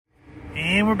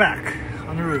And we're back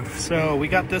on the roof. So we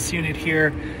got this unit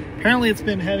here. Apparently it's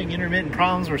been having intermittent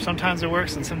problems where sometimes it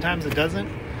works and sometimes it doesn't,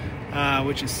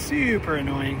 which is super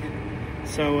annoying.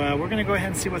 So we're gonna go ahead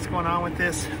and see what's going on with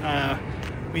this.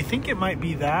 We think it might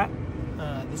be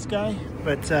this guy,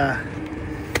 but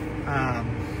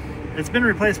it's been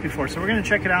replaced before. So we're gonna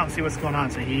check it out and see what's going on.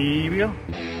 So here we go.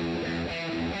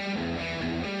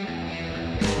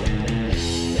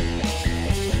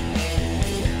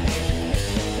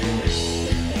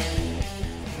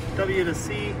 W to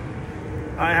C,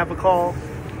 I have a call.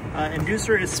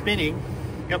 Inducer is spinning,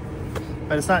 yep,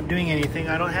 but it's not doing anything.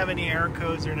 I don't have any error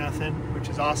codes or nothing, which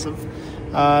is awesome.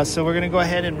 So we're gonna go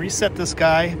ahead and reset this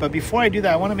guy. But before I do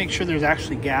that, I wanna make sure there's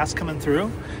actually gas coming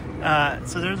through.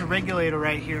 So there's a regulator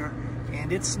right here,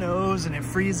 and it snows and it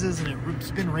freezes and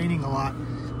it's been raining a lot.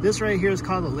 This right here is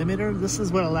called a limiter. This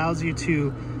is what allows you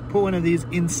to put one of these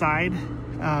inside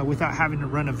without having to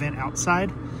run a vent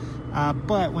outside.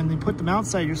 But when they put them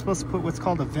outside, you're supposed to put what's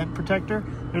called a vent protector.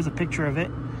 There's a picture of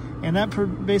it. And that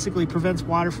basically prevents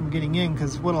water from getting in,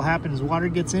 because what'll happen is water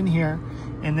gets in here,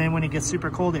 and then when it gets super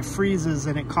cold, it freezes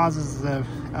and it causes the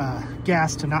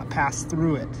gas to not pass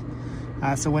through it.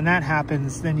 So when that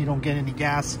happens, then you don't get any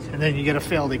gas, and then you get a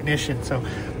failed ignition. So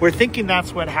we're thinking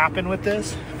that's what happened with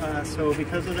this. So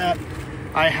because of that,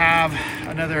 I have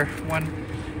another one.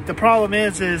 The problem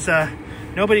is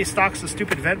nobody stocks the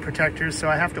stupid vent protectors, so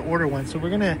I have to order one. So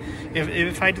we're gonna,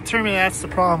 if I determine that's the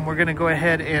problem, we're gonna go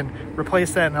ahead and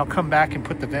replace that, and I'll come back and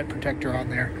put the vent protector on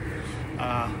there.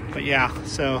 But yeah,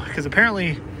 so, because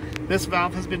apparently this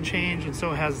valve has been changed, and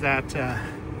so has that,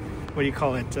 what do you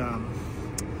call it?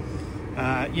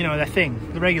 You know, that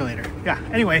thing, the regulator. Yeah,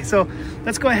 anyway, so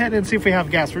let's go ahead and see if we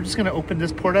have gas. We're just gonna open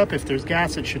this port up. If there's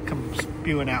gas, it should come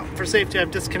spewing out. For safety,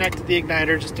 I've disconnected the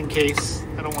igniter just in case.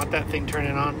 I don't want that thing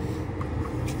turning on.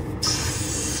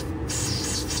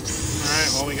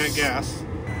 Well, we got gas.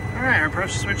 All right, our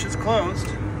pressure switch is closed.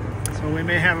 So we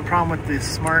may have a problem with the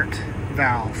smart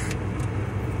valve,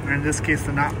 or in this case,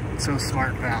 the not so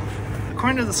smart valve.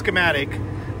 According to the schematic,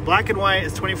 black and white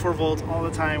is 24 volts all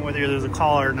the time, whether there's a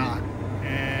call or not.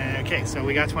 Okay, so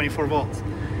we got 24 volts.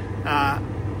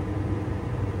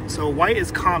 So white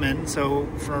is common. So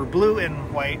for blue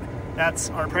and white, that's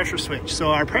our pressure switch.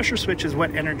 So our pressure switch is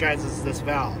what energizes this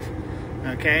valve,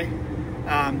 okay?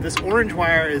 This orange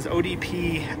wire is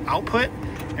ODP output,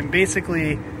 and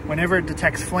basically whenever it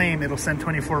detects flame, it'll send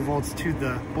 24 volts to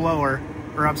the blower,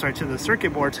 or I'm sorry, to the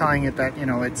circuit board, telling it that, you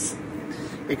know, its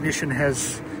ignition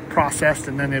has processed,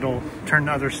 and then it'll turn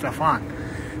other stuff on.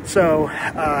 So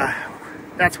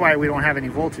that's why we don't have any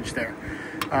voltage there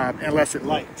unless it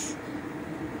lights.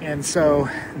 And so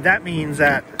that means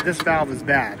that this valve is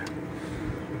bad.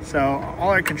 So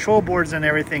all our control boards and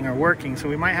everything are working. So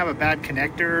we might have a bad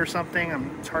connector or something.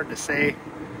 It's hard to say.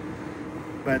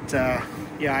 But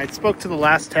yeah, I spoke to the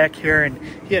last tech here, and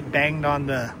he had banged on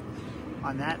that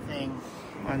thing,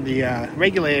 on the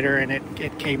regulator, and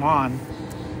it came on.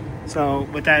 So,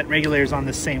 but that regulator's on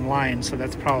the same line, so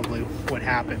that's probably what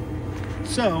happened.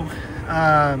 So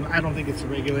I don't think it's a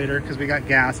regulator because we got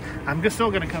gas. I'm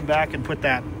still going to come back and put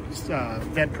that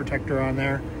vent protector on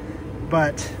there.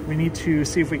 But we need to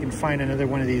see if we can find another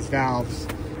one of these valves.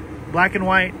 Black and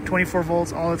white, 24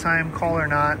 volts all the time, call or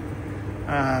not.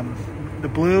 The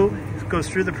blue goes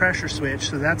through the pressure switch,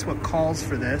 so that's what calls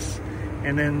for this.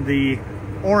 And then the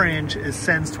orange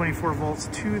sends 24 volts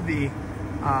to the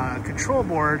control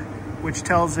board, which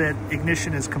tells it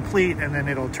ignition is complete, and then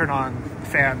it'll turn on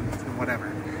fans and whatever.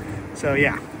 So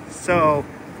yeah, so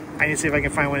I need to see if I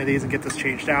can find one of these and get this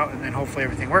changed out, and then hopefully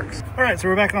everything works. All right, so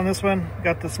we're back on this one.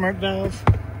 Got the smart valves.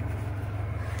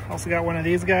 Also got one of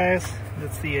these guys.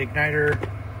 That's the Ignitor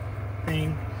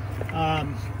thing.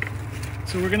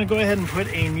 So we're gonna go ahead and put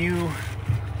a new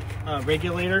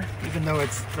regulator, even though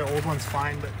the old one's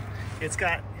fine, but it's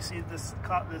got, you see this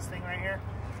thing right here?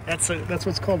 That's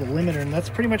what's called a limiter, and that's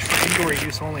pretty much for indoor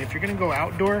use only. If you're gonna go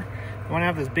outdoor, you wanna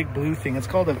have this big blue thing. It's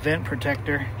called a vent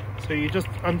protector. So you just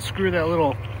unscrew that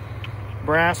little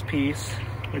brass piece,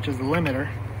 which is the limiter,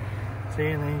 see,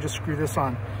 and then you just screw this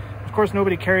on. Of course,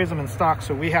 nobody carries them in stock,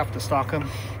 so we have to stock them,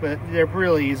 but they're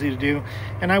really easy to do.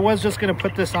 And I was just going to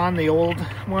put this on the old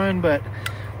one, but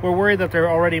we're worried that there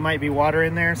already might be water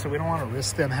in there, so we don't want to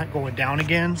risk them going down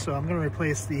again. So I'm going to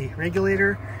replace the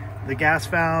regulator, the gas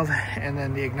valve, and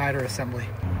then the igniter assembly.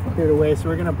 Cleared away, so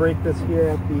we're going to break this here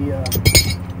at the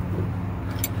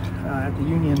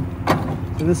union.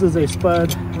 So this is a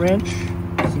spud wrench.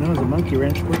 It's known as a monkey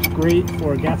wrench. Works great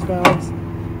for gas valves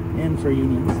and for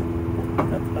unions.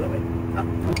 Oh, other way.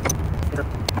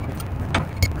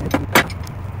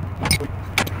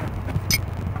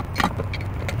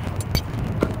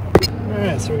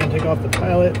 Alright, so we're going to take off the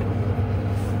pilot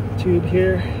tube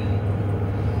here,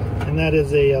 and that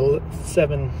is a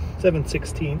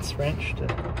 7/16 wrench to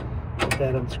get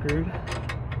that unscrewed.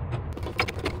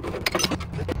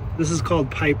 This is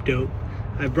called pipe dope.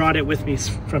 I brought it with me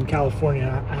from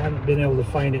California. I haven't been able to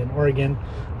find it in Oregon.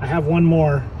 I have one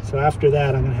more, so after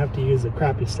that I'm going to have to use the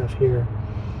crappy stuff here.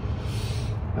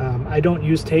 I don't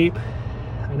use tape.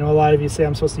 I know a lot of you say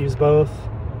I'm supposed to use both,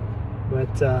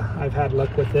 but I've had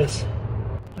luck with this.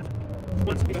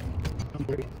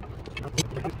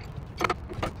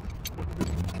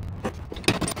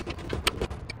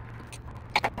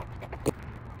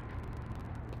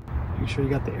 Make sure you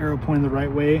got the arrow pointing the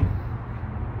right way,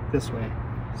 this way.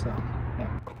 So,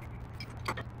 yeah.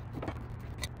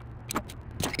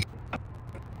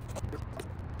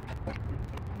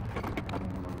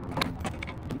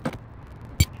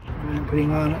 And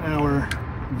putting on our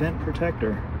vent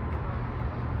protector.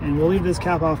 And we'll leave this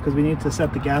cap off because we need to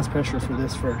set the gas pressure for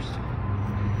this first.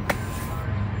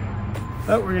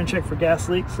 Oh, we're going to check for gas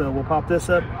leaks, so we'll pop this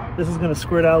up. This is going to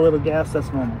squirt out a little gas,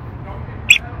 that's normal.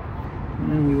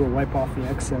 And then we will wipe off the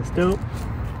excess dope.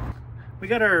 We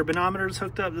got our manometers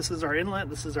hooked up. This is our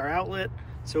inlet, this is our outlet.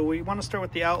 So we want to start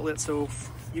with the outlet, so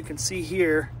you can see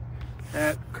here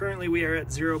that currently we are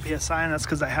at 0 psi, and that's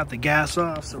because I have the gas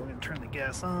off. So we're going to turn the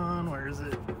gas on. Where is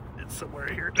it? It's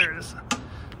somewhere here. There it is.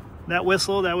 That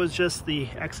whistle, that was just the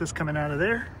excess coming out of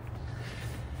there.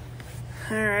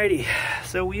 Alrighty,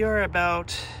 so we are about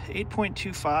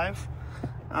 8.25.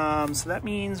 So that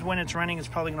means when it's running, it's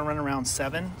probably going to run around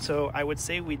 7. So I would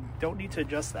say we don't need to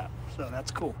adjust that. So that's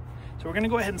cool. So we're going to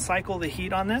go ahead and cycle the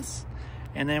heat on this,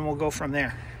 and then we'll go from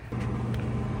there.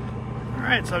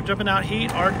 Alright, so I'm jumping out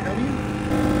heat, RW.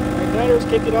 Igniters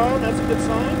kick it on, that's a good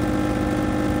sign.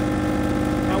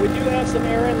 Now we do have some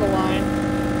air in the line,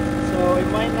 so it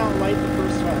might not light the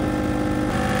first time.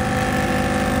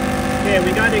 Okay,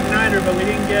 we got igniter, but we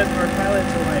didn't get our pilot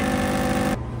to light.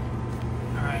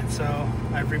 Alright, so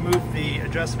I've removed the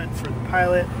adjustment for the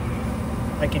pilot.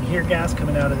 I can hear gas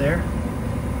coming out of there.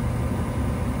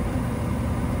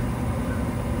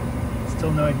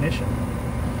 Still no ignition.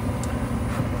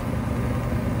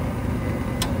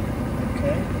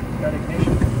 Okay, got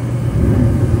ignition.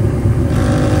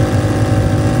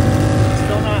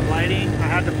 Still not lighting. I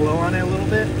had to blow on it a little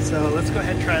bit, so let's go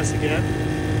ahead and try this again.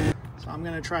 So I'm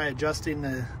going to try adjusting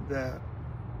the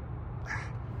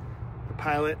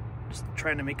pilot, just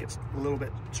trying to make it a little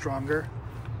bit stronger.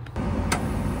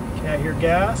 Okay, I hear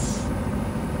gas.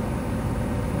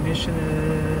 Ignition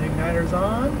igniter's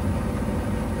on.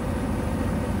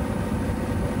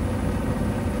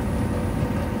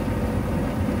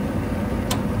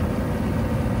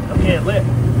 Okay, it lit.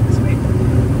 Sweet.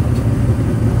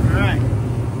 Alright.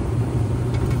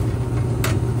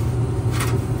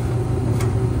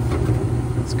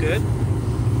 That's good.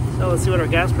 So let's see what our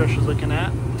gas pressure is looking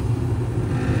at.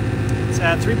 It's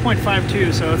at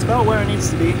 3.52, so it's about where it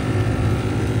needs to be.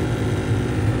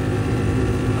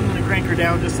 I'm going to crank her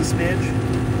down just a smidge.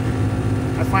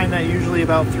 I find that usually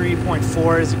about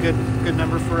 3.4 is a good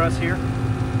number for us here.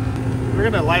 We're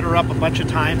going to light her up a bunch of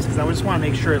times because I just want to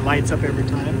make sure it lights up every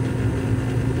time.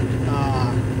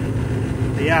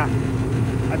 But yeah,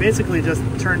 I basically just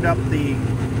turned up the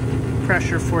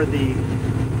pressure for the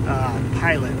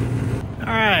pilot.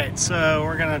 Alright, so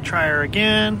we're going to try her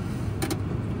again.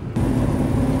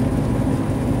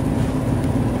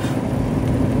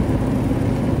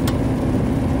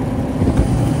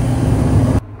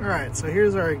 Alright, so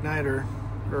here's our igniter,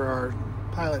 or our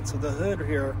pilot. So the hood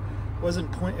here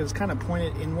wasn't it was kind of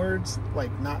pointed inwards,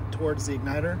 like not towards the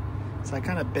igniter. So I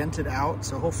kind of bent it out,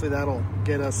 so hopefully that'll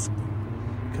get us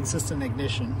consistent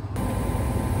ignition.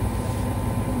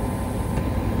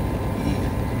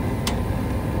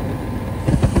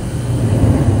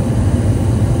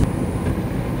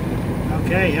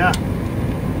 Okay, yeah.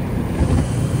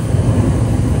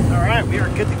 All right, we are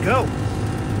good to go.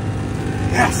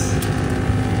 Yes.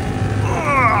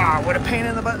 Oh, what a pain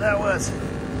in the butt that was.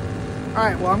 All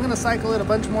right, well, I'm gonna cycle it a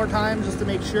bunch more times just to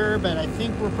make sure, but I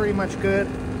think we're pretty much good.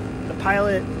 The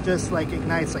pilot just like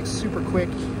ignites like super quick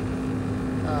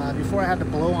before I had to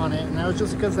blow on it, and that was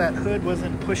just because that hood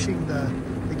wasn't pushing the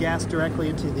gas directly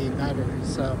into the igniter.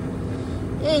 So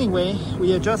anyway,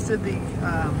 we adjusted the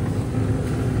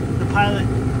pilot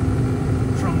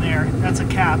from there. That's a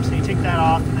cap, so you take that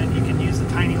off, and then you can use the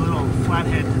tiny little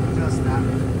flathead to adjust that.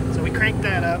 So we cranked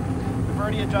that up. We've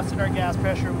already adjusted our gas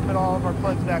pressure. We put all of our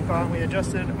plugs back on. We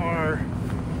adjusted our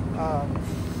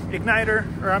igniter,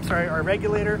 or I'm sorry, our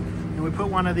regulator, and we put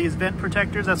one of these vent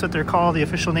protectors. That's what they're called. The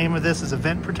official name of this is a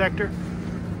vent protector.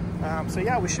 So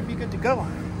yeah, we should be good to go.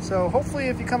 So hopefully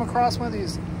if you come across one of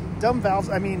these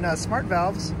smart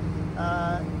valves,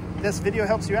 this video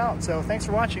helps you out. So thanks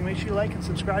for watching. Make sure you like and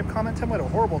subscribe, comment, tell me what a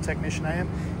horrible technician I am.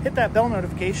 Hit that bell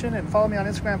notification and follow me on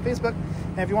Instagram, Facebook.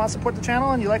 And if you want to support the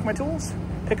channel and you like my tools,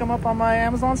 pick them up on my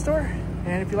Amazon store.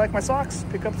 And if you like my socks,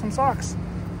 pick up some socks.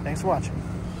 Thanks for watching.